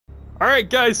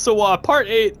Alright guys, so part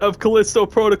 8 of Callisto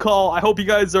Protocol. I hope you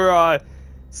guys are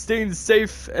staying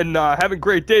safe and having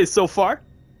great days so far.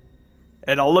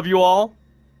 And I'll love you all.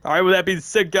 Alright, with that being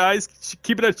said guys,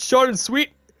 keeping it short and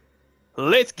sweet,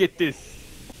 let's get this.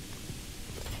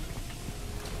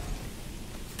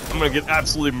 I'm gonna get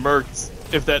absolutely murked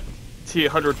if that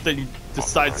T-800 thing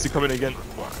decides to come in again.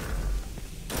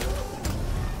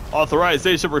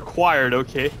 Authorization required,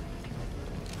 okay.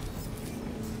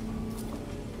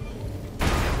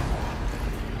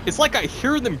 It's like I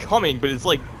hear them coming, but it's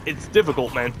like, it's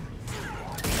difficult, man.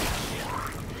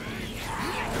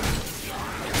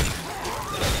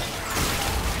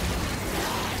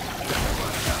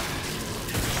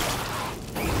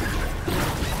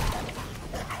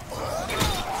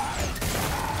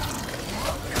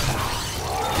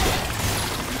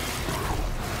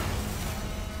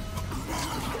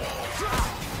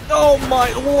 Oh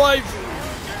my life!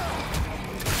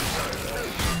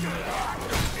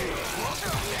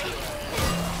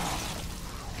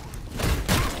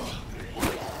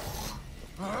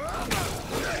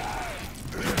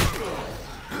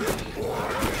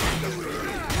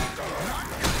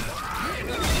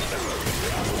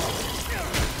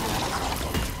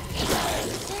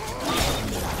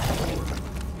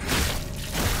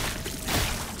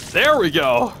 There we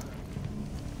go.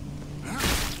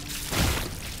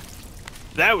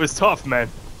 That was tough, man.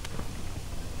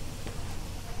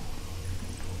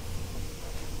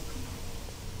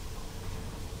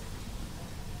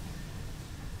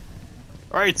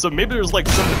 Alright, so maybe there's like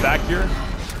something back here.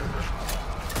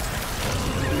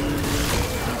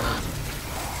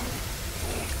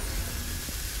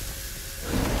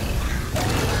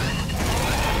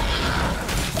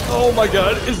 Oh my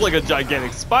god, it's like a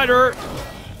gigantic spider.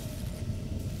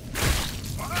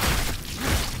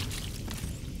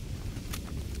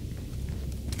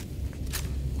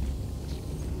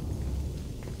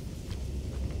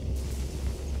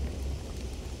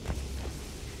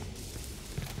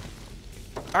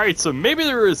 Alright, so maybe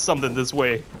there is something this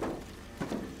way.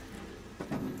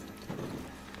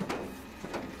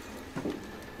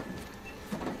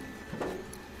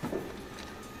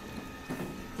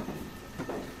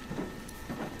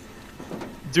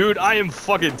 Dude, I am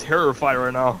fucking terrified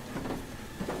right now.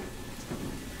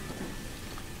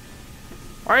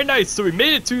 Alright, nice. So we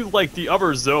made it to, like, the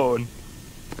upper zone.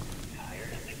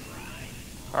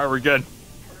 Alright, we're good.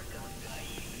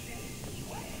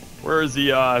 Where is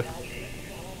the,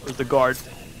 where's the guard?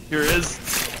 Here it is.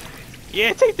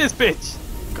 Yeah, take this bitch!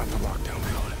 Got the lockdown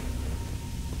code.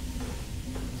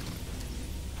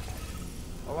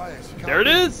 Elias, there it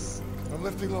is! I'm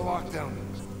lifting the lockdown.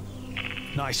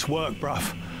 Nice work,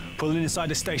 bruv. Pulling inside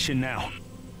the station now.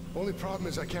 Only problem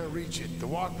is I can't reach it. The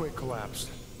walkway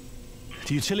collapsed.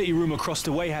 The utility room across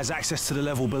the way has access to the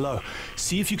level below.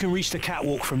 See if you can reach the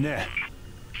catwalk from there.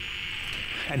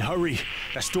 And hurry,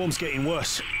 that storm's getting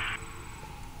worse.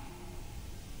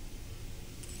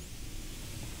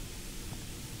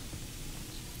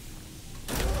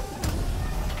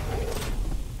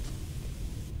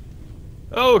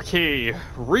 Okay,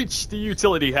 reach the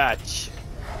utility hatch.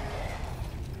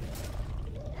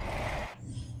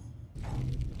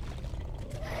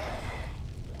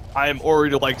 I am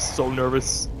already like so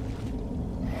nervous.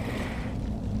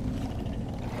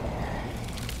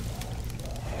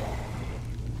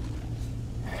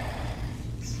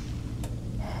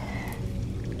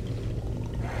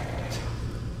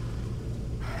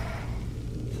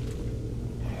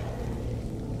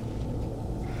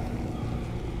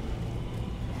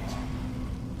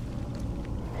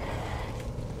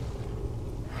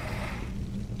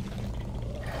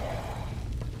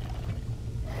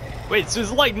 Wait, so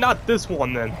it's like not this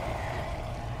one then.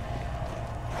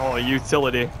 Oh,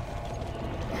 utility.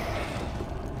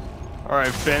 Alright,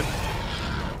 Finn.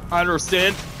 I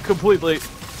understand completely.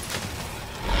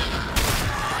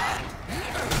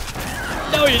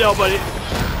 No, you don't, buddy.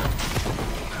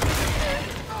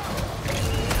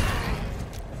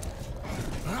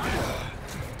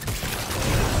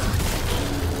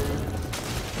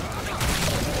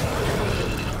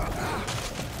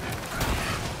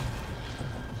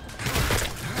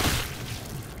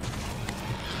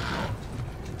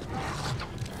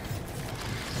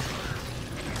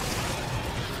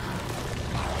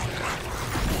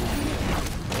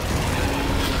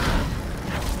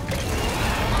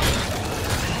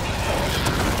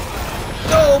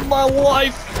 My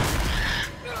life.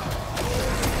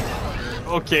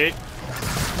 Okay.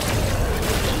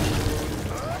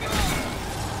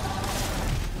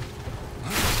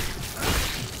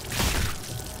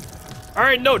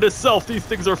 Alright, note to self, these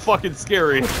things are fucking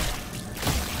scary.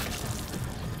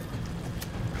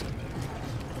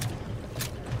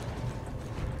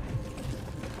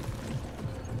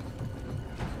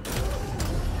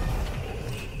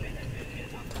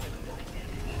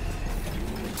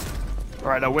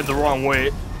 Alright, I went the wrong way.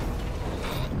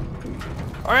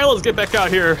 Alright, let's get back out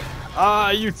here.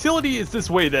 Utility is this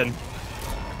way then.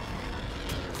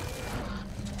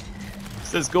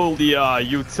 Says go the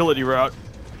utility route.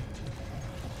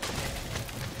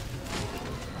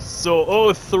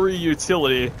 So 03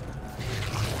 utility.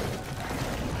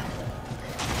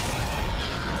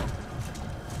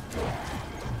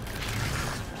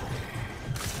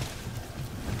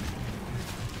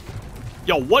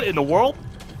 Yo, what in the world?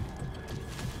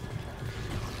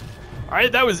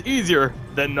 Alright, that was easier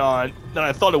than I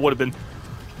thought it would have been.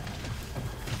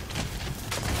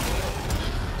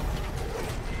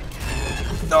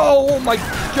 Oh my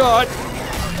god!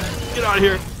 Get out of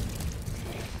here.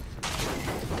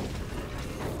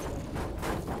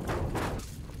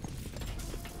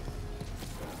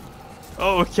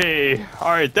 Okay,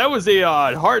 alright, that was a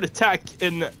hard attack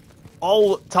in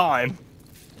all time.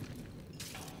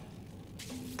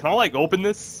 Can I, like, open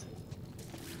this?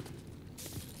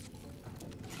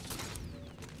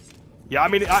 Yeah, I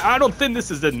mean, I don't think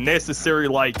this is a necessary,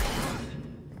 like,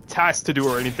 task to do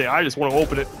or anything. I just want to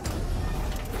open it.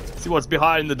 See what's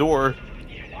behind the door.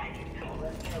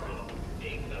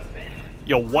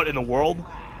 Yo, what in the world?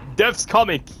 Death's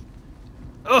coming.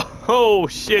 Oh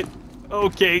shit.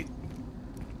 Okay.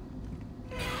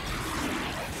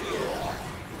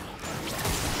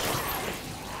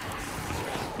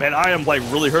 Man, I am, like,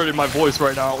 really hurting my voice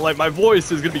right now. Like, my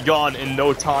voice is gonna be gone in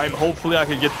no time. Hopefully I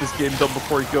can get this game done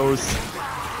before it goes.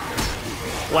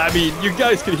 Well, I mean, you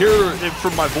guys can hear it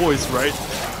from my voice, right?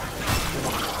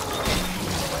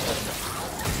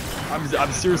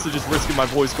 I'm seriously just risking my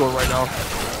voice going right now.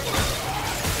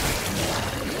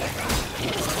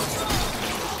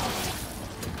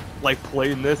 Like,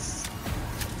 playing this.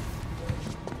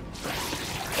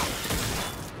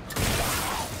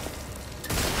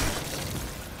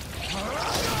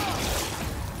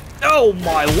 Oh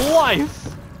my life!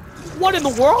 What in the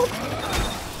world?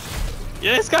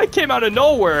 Yeah, this guy came out of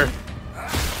nowhere.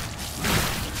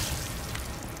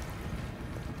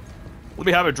 Let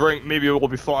me have a drink, maybe it will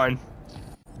be fine.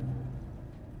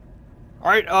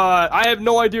 Alright, I have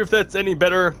no idea if that's any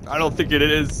better. I don't think it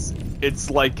is.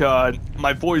 It's like,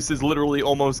 my voice is literally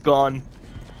almost gone.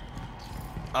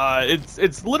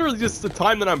 It's literally just the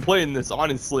time that I'm playing this,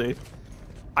 honestly.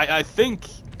 I think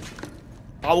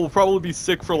I will probably be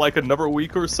sick for like another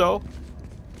week or so.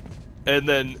 And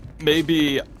then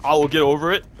maybe I will get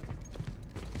over it.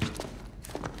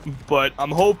 But I'm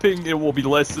hoping it will be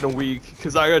less than a week,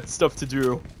 because I got stuff to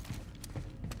do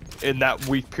in that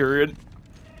week period.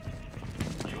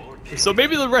 So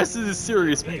maybe the rest of this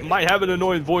series might have an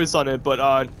annoying voice on it, but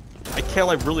I can't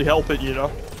like really help it, you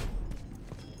know?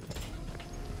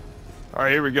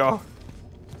 Alright, here we go.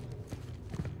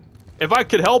 If I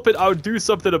could help it, I would do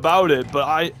something about it, but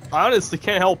I honestly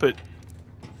can't help it.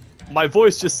 My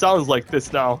voice just sounds like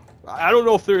this now. I don't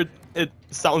know if it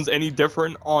sounds any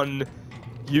different on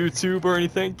YouTube or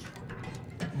anything,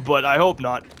 but I hope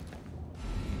not.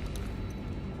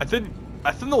 I think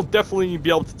they'll definitely be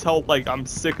able to tell, like, I'm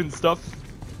sick and stuff,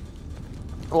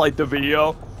 like the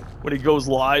video when it goes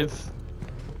live,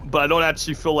 but I don't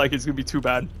actually feel like it's gonna be too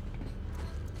bad.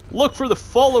 Look for the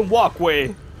fallen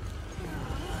walkway.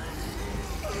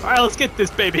 All right, let's get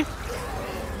this baby.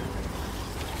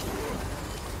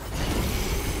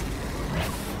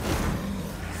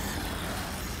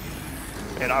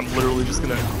 And I'm literally just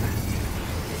gonna...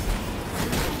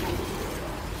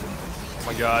 Oh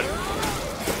my god.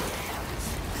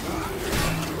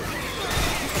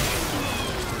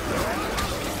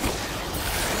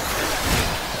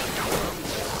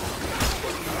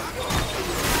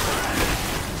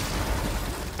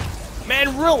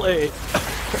 Man, really?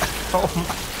 Oh my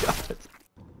god.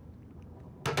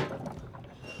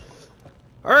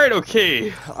 Alright,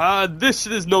 okay. This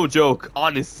shit is no joke,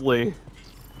 honestly.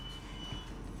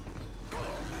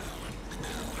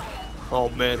 Oh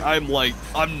man,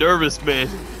 I'm nervous, man.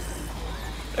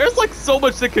 There's like so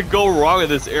much that could go wrong in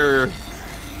this area.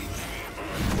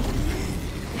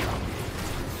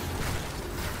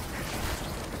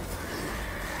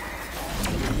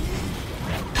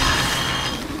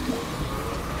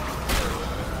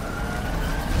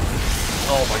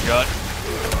 Oh my god.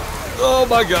 Oh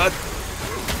my god.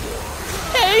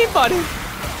 Hey, buddy.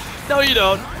 No, you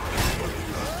don't.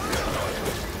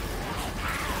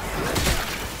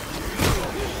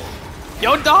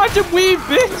 Yo, dodge and weave,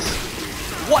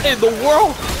 bitch! What in the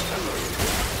world?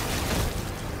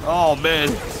 Oh, man.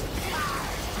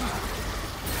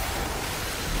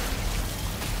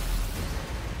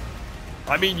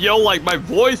 I mean, yo, like, my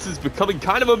voice is becoming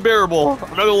kind of unbearable. I'm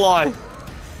not gonna lie.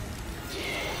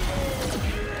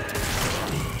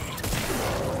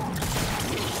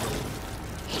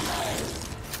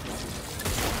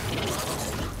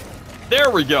 There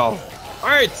we go.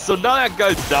 Alright, so now that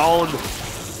guy's down.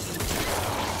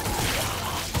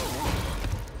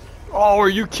 Oh, are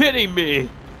you kidding me?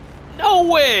 No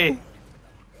way!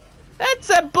 That's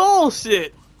that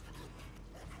bullshit!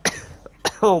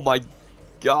 Oh my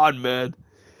god, man.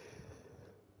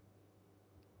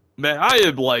 Man, I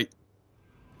am like...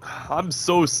 I'm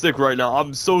so sick right now.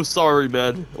 I'm so sorry,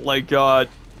 man. Like, I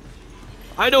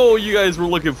know you guys were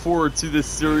looking forward to this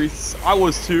series. I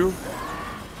was too.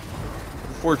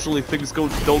 Unfortunately, things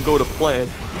don't go to plan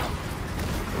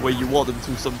the way you want them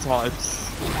to sometimes.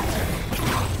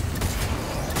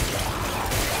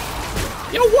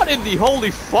 Yo, what in the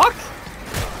holy fuck?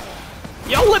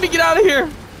 Yo, let me get out of here!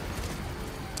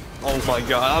 Oh my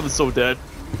god, I'm so dead.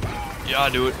 Yeah, I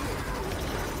knew it.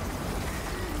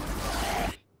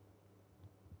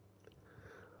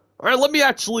 Alright, let me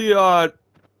actually,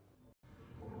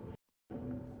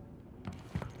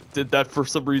 did that for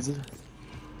some reason.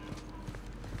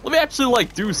 Let me actually,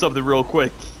 like, do something real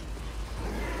quick.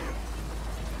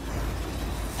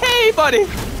 Hey, buddy!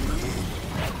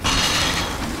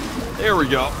 There we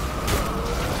go.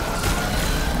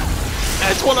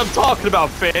 That's what I'm talking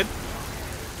about, fan.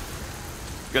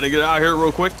 Gotta get out of here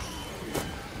real quick.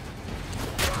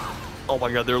 Oh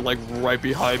my god, they're like right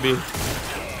behind me.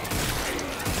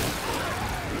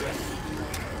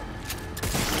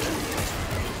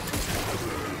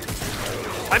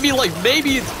 I mean, like,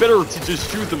 maybe it's better to just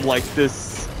shoot them like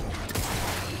this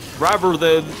rather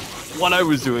than what I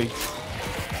was doing.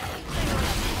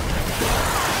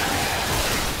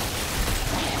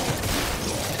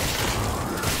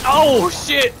 Oh,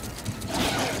 shit!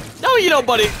 No, you don't,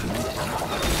 buddy!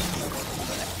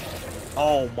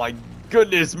 Oh my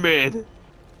goodness, man.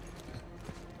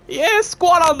 Yeah,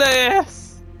 squat on the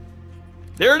ass!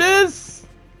 There it is!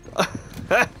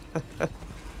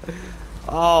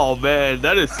 Oh man,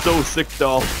 that is so sick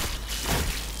though.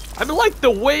 I mean, like,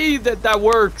 the way that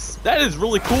works, that is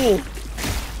really cool.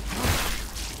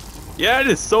 Yeah, it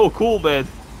is so cool, man.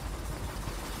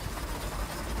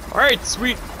 Alright,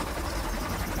 sweet.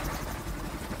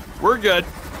 We're good.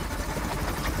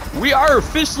 We are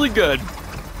officially good.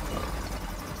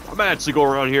 I might actually go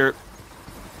around here.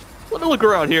 Let me look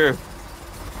around here.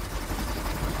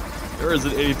 There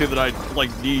isn't anything that I,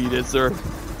 like, need, is there?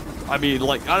 I mean,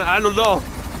 like, I don't know.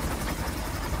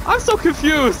 I'm so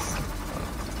confused.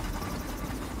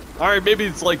 Alright, maybe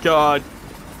it's like, I'm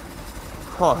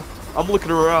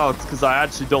looking around because I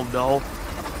actually don't know.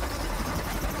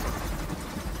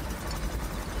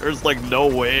 There's, like, no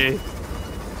way.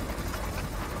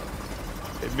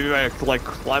 Maybe I could, like,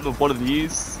 climb up one of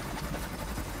these.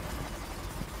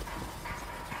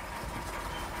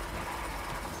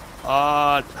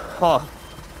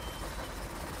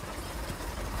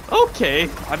 Okay,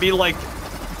 I mean, like,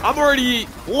 I'm already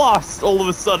lost all of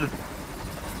a sudden.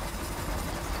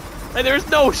 And there's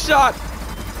no shot.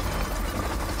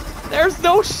 There's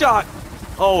no shot.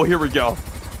 Oh, here we go.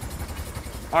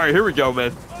 Alright, here we go,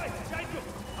 man.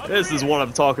 This is what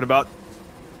I'm talking about.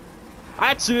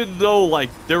 I actually didn't know, like,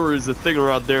 there was a thing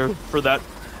around there for that.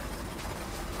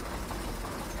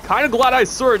 Kind of glad I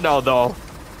saw it now, though.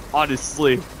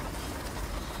 Honestly.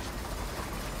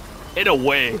 In a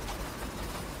way.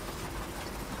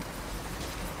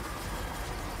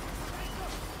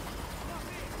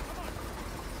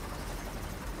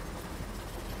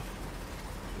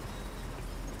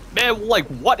 Man, like,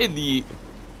 what in the...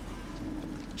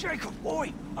 Jacob,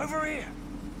 boy, over here.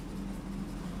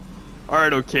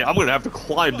 Alright, okay, I'm gonna have to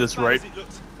climb this, right?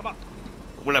 Come on.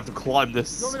 I'm gonna have to climb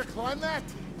this. You want me to climb that?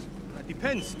 That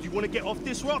depends. Do you want to get off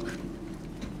this rock?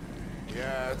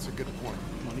 Yeah, that's a good point.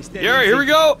 Come on, Yeah, alright, here we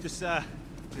go. Just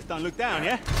don't look down,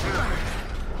 yeah?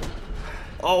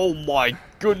 Oh my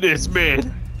goodness,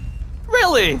 man.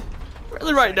 Really?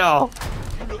 Really right now?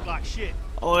 You look like shit.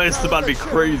 Oh, it's about to be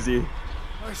crazy.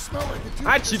 I smell like the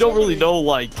I actually don't really know,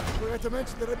 like... Forgot to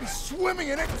mention that I'd be swimming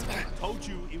in it. Told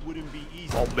you it wouldn't be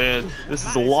easy. Oh man, this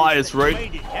is Elias, right?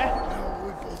 Made it, yeah? No,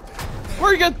 we both did.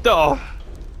 Where you get though?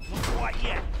 Not quite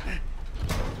yet.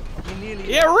 You're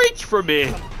nearly Yeah, reach for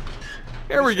me.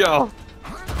 Here we go.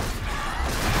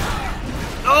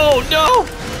 Oh no!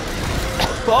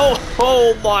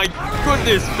 Oh my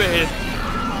goodness, man.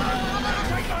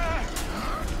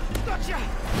 Gotcha.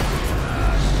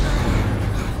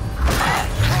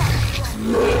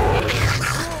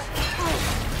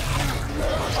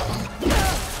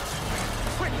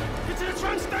 Quick, get to the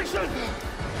train station.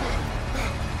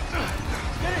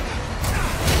 Get it.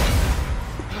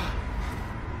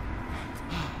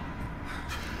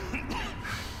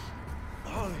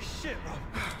 Holy shit, Rob.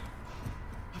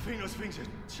 I think those things are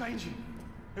changing.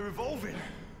 They're evolving.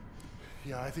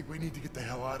 Yeah, I think we need to get the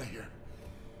hell out of here.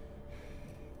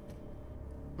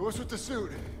 What's with the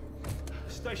suit?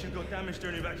 Station got damaged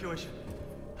during evacuation.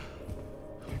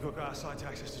 We've got to go outside to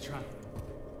access the tram.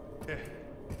 Yeah.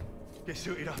 Get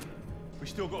suited up. We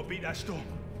still got to beat that storm.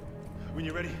 When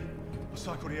you're ready, I'll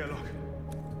cycle the airlock.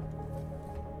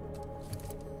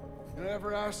 I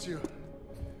never asked you.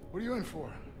 What are you in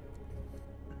for?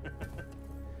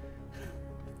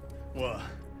 What?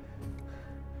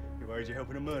 You worried you're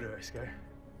helping a murderer escape?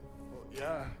 Well,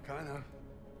 yeah, kinda.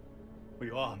 Well,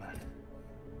 you are, man.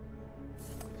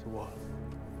 So what?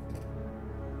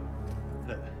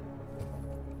 Look,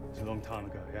 it's a long time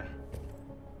ago, yeah?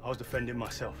 I was defending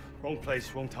myself. Wrong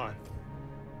place, wrong time.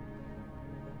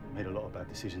 Made a lot of bad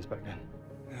decisions back then.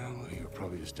 Yeah, well, you were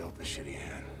probably just dealt a shitty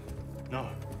hand.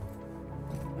 No.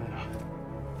 No.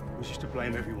 It was just to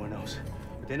blame everyone else.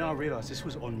 But then I realized this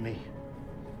was on me.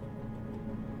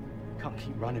 You can't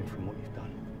keep running from what you've done.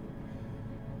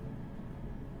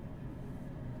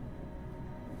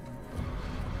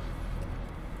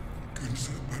 There's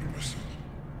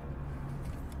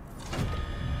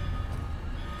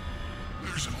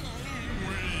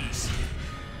always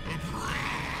a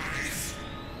price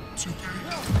to pay.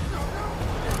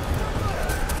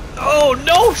 Oh,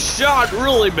 no shot!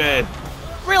 Really, man?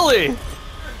 Really?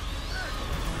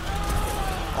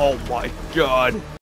 Oh my god.